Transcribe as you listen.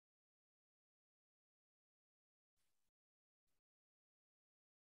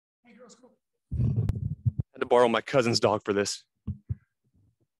let's go. I had to borrow my cousin's dog for this.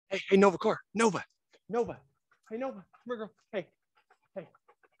 Hey, Nova car. Nova. Hey, Nova. Come here, girl. Hey.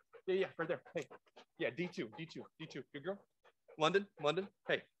 Yeah, right there. Hey. Yeah, D2. Good girl. London.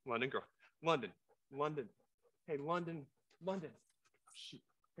 Hey, London girl. London. Hey, London. Shoot.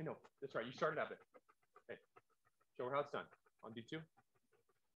 Hey, no, that's right. You started out there. Hey, show her how it's done. On D2.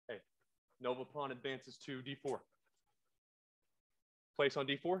 Hey, Nova pawn advances to D4. Place on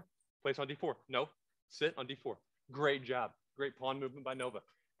D4. No, sit on D4. Great job. Great pawn movement by Nova.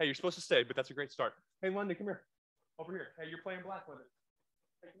 Hey, you're supposed to stay, but that's a great start. Hey, London, come here. Over here. Hey, you're playing black, London.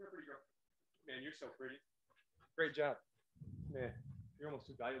 Hey, come here, pretty girl. Man, you're so pretty. Great job. Man, you're almost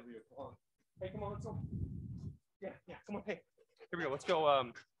too valuable to be a pawn. Hey, come on, let's go. Yeah, come on. Hey, here we go. Let's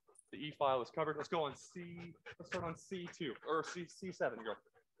go. The E file is covered. Let's go on C. Let's start on C2 or C7. Girl.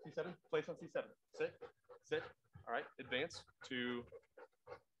 C7. Place on C7. Sit. All right. Advance to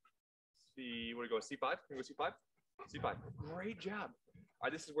C. What do you go? C5. Can we go C5? C5. Great job. All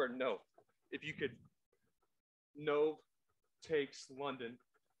right. This is where no. If you could, no takes London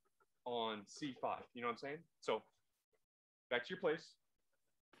on C5. You know what I'm saying? So back to your place.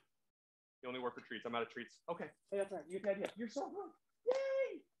 You only work for treats. I'm out of treats. Okay. Hey, that's right. You get the idea. You're so good.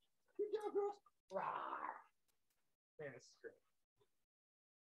 Yay! Good job, girls. Rawr. Man, this is great.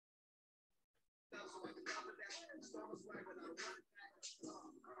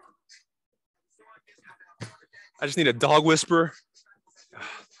 I just need a dog whisperer. A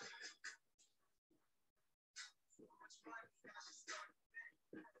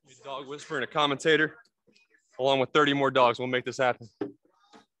dog whisperer and a commentator, along with 30 more dogs. We'll make this happen.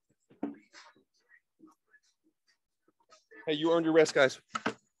 Hey, you earned your rest, guys.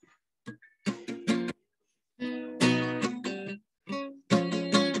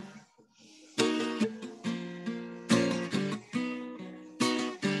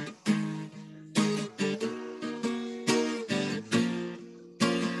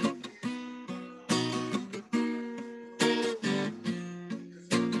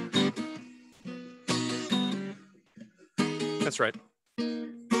 That's right.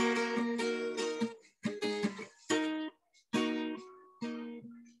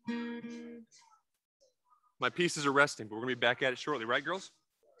 My pieces are resting, but we're gonna be back at it shortly, right, girls?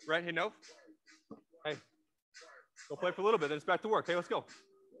 Right? Hey, no? Hey, go play for a little bit, then it's back to work. Hey, let's go.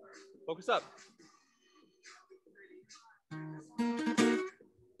 Focus up.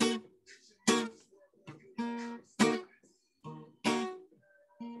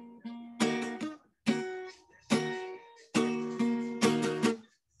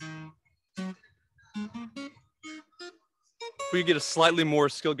 If we could get a slightly more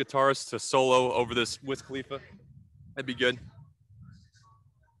skilled guitarist to solo over this with Khalifa, that'd be good.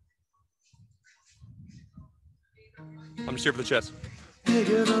 I'm just here for the chess. There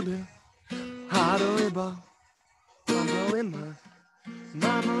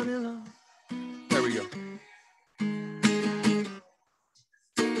we go.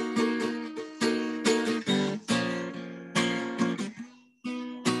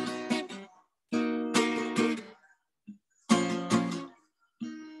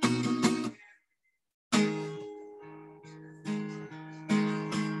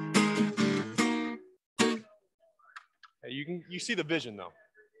 You see the vision though.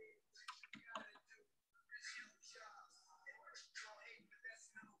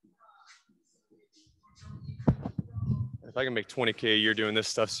 If I can make 20K a year doing this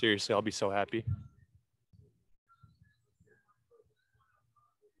stuff, seriously, I'll be so happy.